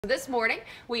This morning,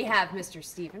 we have Mr.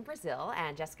 Stephen Brazil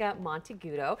and Jessica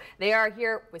Montegudo. They are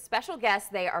here with special guests.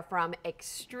 They are from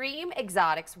Xtreme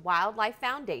Exotic Wildlife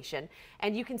Foundation.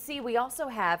 And you can see we also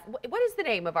have, what is the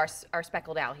name of our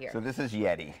speckled owl here? So this is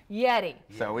Yeti. Yeti.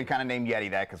 So we kind of named Yeti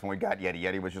that because when we got Yeti,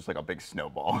 Yeti was just like a big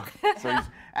snowball. So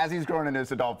as he's growing into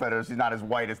his adult feathers, he's not as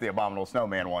white as the abominable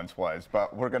snowman once was.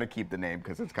 But we're going to keep the name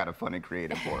because it's kind of fun and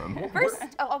creative for him. First,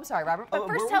 I'm sorry, Robert. But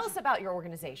first, tell us about your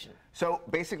organization. So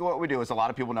basically what we do is a lot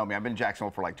of people know me. I've been in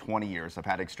Jacksonville for like 20 years. I've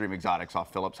had Xtreme Exotics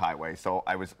off Phillips Highway. So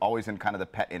I was always in kind of the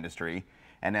pet industry.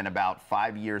 And then about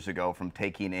 5 years ago, from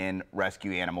taking in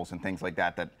rescue animals and things like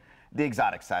that, the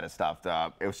exotic side of stuff,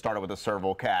 it started with a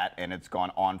serval cat, and it's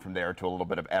gone on from there to a little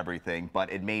bit of everything.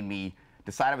 But it made me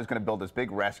decide I was going to build this big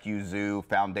rescue zoo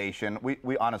foundation.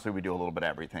 We honestly, we do a little bit of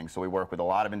everything. So we work with a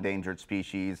lot of endangered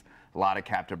species, a lot of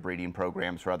captive breeding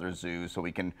programs for other zoos, so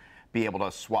we can be able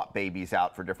to swap babies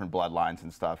out for different bloodlines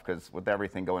and stuff. Because with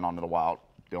everything going on in the wild,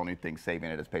 the only thing saving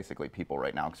it is basically people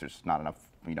right now, because there's not enough,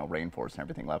 rainforest and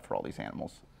everything left for all these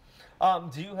animals.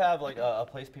 Do you have like a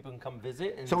place people can come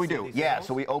visit? And so we do, yeah. Animals?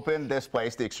 So we opened this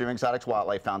place, the Xtreme Exotic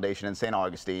Wildlife Foundation in St.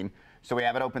 Augustine. So we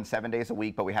have it open 7 days a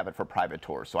week, but we have it for private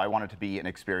tours. So I want it to be an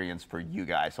experience for you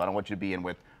guys. So I don't want you to be in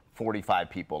with 45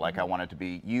 people. Like I want it to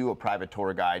be you, a private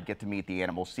tour guide, get to meet the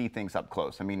animals, see things up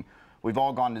close. I mean, we've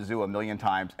all gone to the zoo a million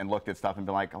times and looked at stuff and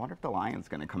been like, I wonder if the lion's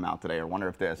going to come out today, or wonder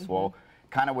if this. Well,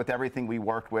 kind of with everything we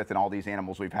worked with and all these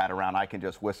animals we've had around, I can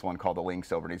just whistle and call the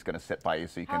lynx over, and he's going to sit by you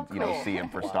so you can, see him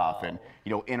for stuff and,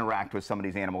 interact with some of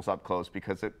these animals up close,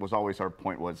 because it was always our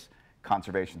point was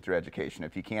conservation through education.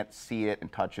 If you can't see it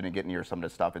and touch it and get near some of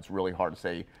this stuff, it's really hard to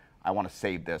say, I want to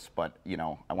save this, but,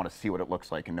 I want to see what it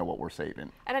looks like and know what we're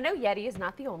saving. And I know Yeti is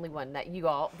not the only one that you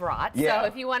all brought. Yeah. So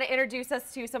if you want to introduce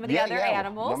us to some of the other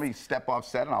animals. Let me step off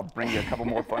set and I'll bring you a couple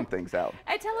more fun things out.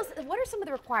 And tell us, what are some of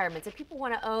the requirements? If people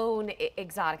want to own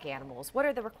exotic animals, what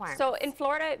are the requirements? So in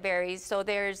Florida, it varies. So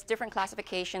there's different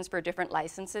classifications for different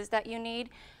licenses that you need.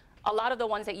 A lot of the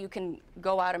ones that you can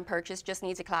go out and purchase just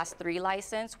needs a Class 3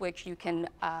 license, which you can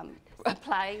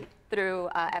apply through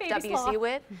FWC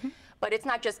with. But it's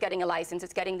not just getting a license,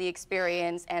 it's getting the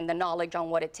experience and the knowledge on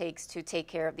what it takes to take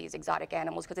care of these exotic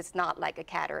animals, because it's not like a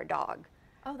cat or a dog.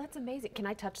 Oh, that's amazing. Can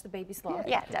I touch the baby sloth?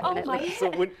 Yeah, definitely.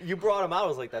 So when you brought him out, I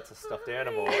was like, that's a stuffed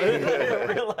animal. I didn't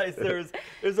realize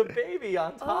there's a baby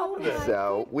on top of it.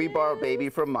 So we borrow baby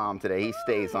from mom today. He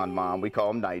stays on mom. We call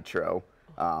him Nitro.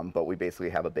 But we basically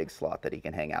have a big sloth that he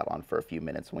can hang out on for a few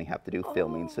minutes when we have to do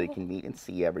filming, so he can meet and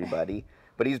see everybody.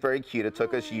 But he's very cute. It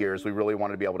took us years. We really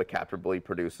wanted to be able to captively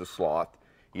produce a sloth,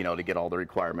 to get all the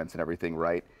requirements and everything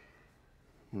right.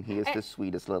 And he is the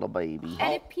sweetest little baby.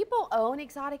 And if people own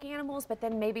exotic animals, but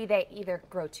then maybe they either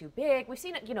grow too big, we've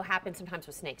seen it, happen sometimes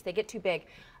with snakes. They get too big.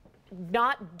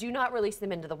 Do not release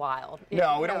them into the wild.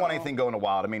 No, we don't want anything going to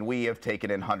wild. I mean, we have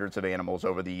taken in hundreds of animals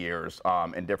over the years,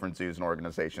 and different zoos and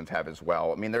organizations have as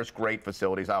well. I mean, there's great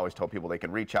facilities. I always tell people they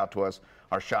can reach out to us.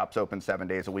 Our shop's open 7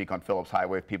 days a week on Phillips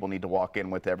Highway if people need to walk in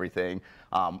with everything.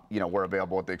 We're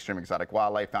available at the Xtreme Exotic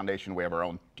Wildlife Foundation. We have our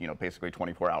own, basically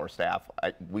 24-hour staff.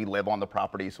 We live on the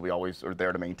property, so we always are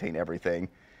there to maintain everything.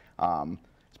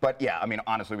 But yeah, I mean,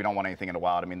 honestly, we don't want anything in the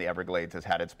wild. I mean, the Everglades has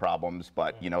had its problems,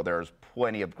 but there's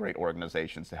plenty of great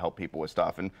organizations to help people with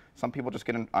stuff. And some people just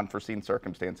get in unforeseen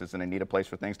circumstances and they need a place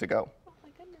for things to go. Oh my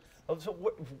goodness. Oh, so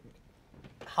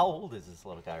how old is this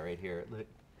little guy right here?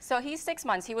 So he's 6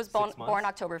 months. He was born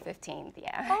October 15th,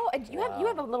 yeah. Oh, and you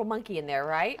have a little monkey in there,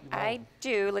 right? I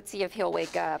do. Let's see if he'll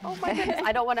wake up. Oh my goodness.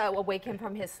 I don't want to wake him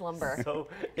from his slumber. So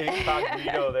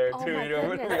incognito there, too. You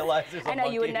don't realize there's a monkey. I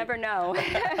know, you would never know.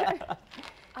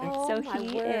 Oh, so my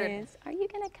he word. is. Are you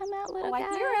going to come out, little guy?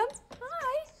 I hear him.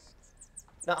 Hi.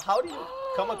 Now, how do you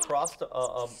come across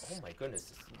oh my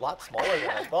goodness, it's a lot smaller than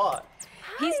I thought.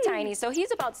 He's tiny, so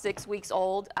he's about 6 weeks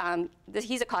old.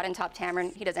 He's a cotton-top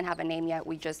tamarin. He doesn't have a name yet.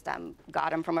 We just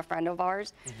got him from a friend of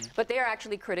ours. But they are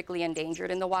actually critically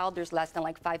endangered in the wild. There's less than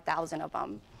like 5,000 of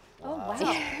them. Oh, wow.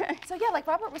 So yeah, like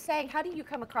Robert was saying, how do you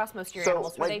come across most of your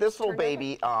animals? So like this little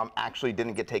baby actually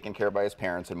didn't get taken care of by his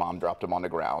parents, and mom dropped him on the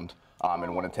ground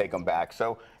and wouldn't take him back.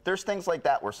 So there's things like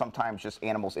that where sometimes just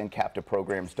animals in captive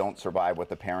programs don't survive with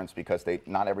the parents because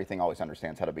not everything always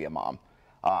understands how to be a mom.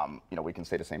 We can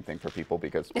say the same thing for people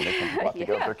because when they come to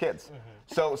together with their kids.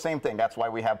 So same thing. That's why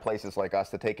we have places like us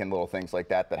to take in little things like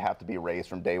that have to be raised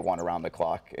from day one around the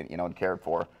clock and, and cared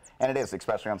for. And it is,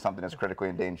 especially on something that's critically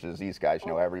endangered as these guys.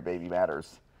 Every baby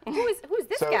matters. Who's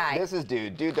this guy? This is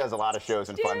Dude. Dude does a lot of shows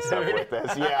and fun stuff with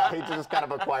this. Yeah, he just kind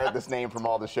of acquired this name from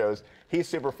all the shows. He's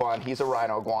super fun. He's a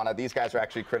rhino iguana. These guys are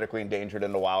actually critically endangered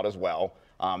in the wild as well.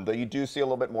 Though you do see a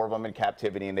little bit more of them in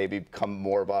captivity, and they become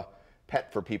more of a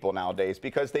pet for people nowadays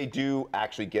because they do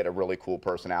actually get a really cool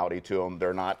personality to them.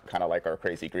 They're not kind of like our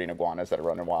crazy green iguanas that are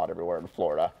running wild everywhere in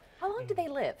Florida. How long do they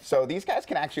live? So these guys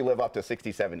can actually live up to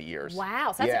 60, 70 years.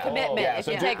 Wow, so that's a commitment if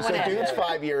so you take one in. dude's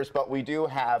 5 years, but we do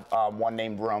have one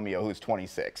named Romeo who's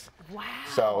 26. Wow.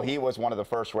 So he was one of the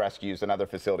first rescues another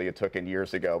facility had took in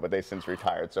years ago, but they've since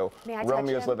retired. So May I touch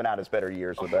Romeo's him? living out his better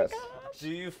years with us. Do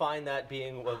you find that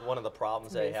being one of the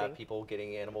problems that you have people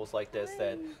getting animals like this,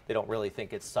 that they don't really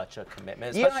think it's such a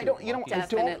commitment? Yeah, I especially don't, monkeys? I don't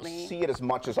Definitely. see it as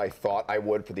much as I thought I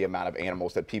would for the amount of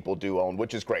animals that people do own,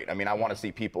 which is great. I mean, I want to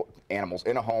see animals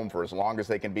in a home for as long as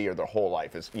they can be, or their whole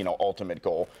life is, ultimate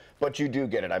goal. But you do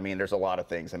get it. I mean, there's a lot of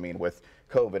things. I mean, with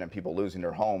COVID and people losing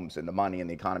their homes and the money and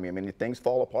the economy, I mean, things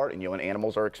fall apart, and and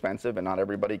animals are expensive, and not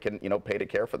everybody can, pay to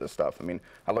care for this stuff. I mean,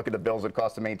 I look at the bills it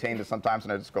costs to maintain this sometimes,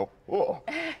 and I just go, whoa.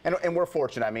 And we're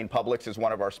fortunate. I mean, Publix is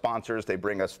one of our sponsors. They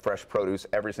bring us fresh produce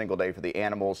every single day for the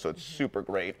animals, so it's super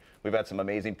great. We've had some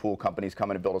amazing pool companies come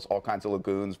in and build us all kinds of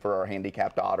lagoons for our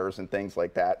handicapped otters and things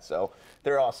like that. So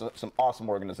there are also some awesome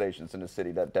organizations in the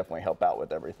city that definitely help out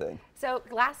with everything. So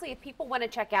lastly, if people want to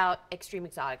check out Xtreme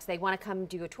Exotics, they want to come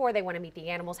do a tour, they want to meet the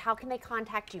animals, how can they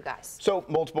contact you guys? So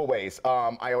multiple ways.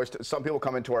 Some people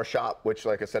come into our shop, which,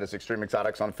 like I said, is Xtreme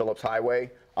Exotics on Phillips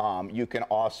Highway. You can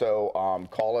also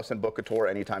call us and book a tour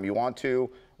anytime you want to.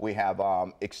 We have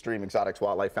Xtreme Exotics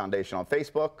Wildlife Foundation on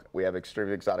Facebook. We have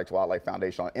Xtreme Exotics Wildlife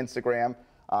Foundation on Instagram.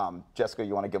 Jessica,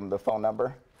 you want to give them the phone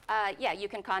number? Yeah, you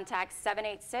can contact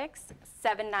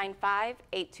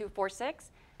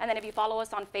 786-795-8246. And then if you follow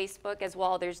us on Facebook as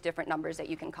well, there's different numbers that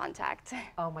you can contact.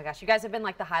 Oh my gosh, you guys have been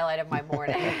like the highlight of my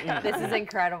morning. This is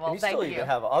incredible. And you Thank still you. even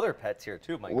have other pets here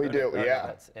too, Mike. We do, yeah.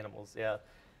 Pets, animals, yeah.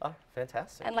 Oh,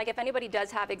 fantastic. And like if anybody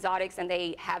does have exotics and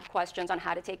they have questions on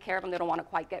how to take care of them, they don't want to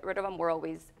quite get rid of them, we're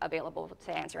always available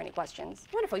to answer any questions.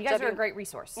 Wonderful. You So guys if are a great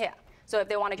resource. Yeah. So if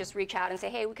they want to just reach out and say,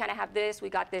 hey, we kind of have this,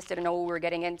 we got this, didn't know what we were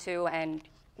getting into, and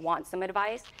want some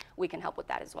advice, we can help with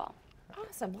that as well.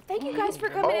 Awesome. Well, thank you guys for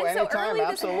coming in so anytime, early this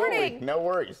absolutely. morning. No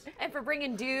worries. And for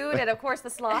bringing Dude, and of course the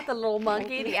sloth, the little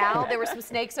monkey, the owl. There were some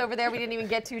snakes over there we didn't even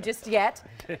get to just yet,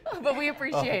 but we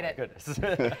appreciate it. Goodness.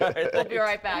 We'll be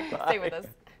right back. Stay with us.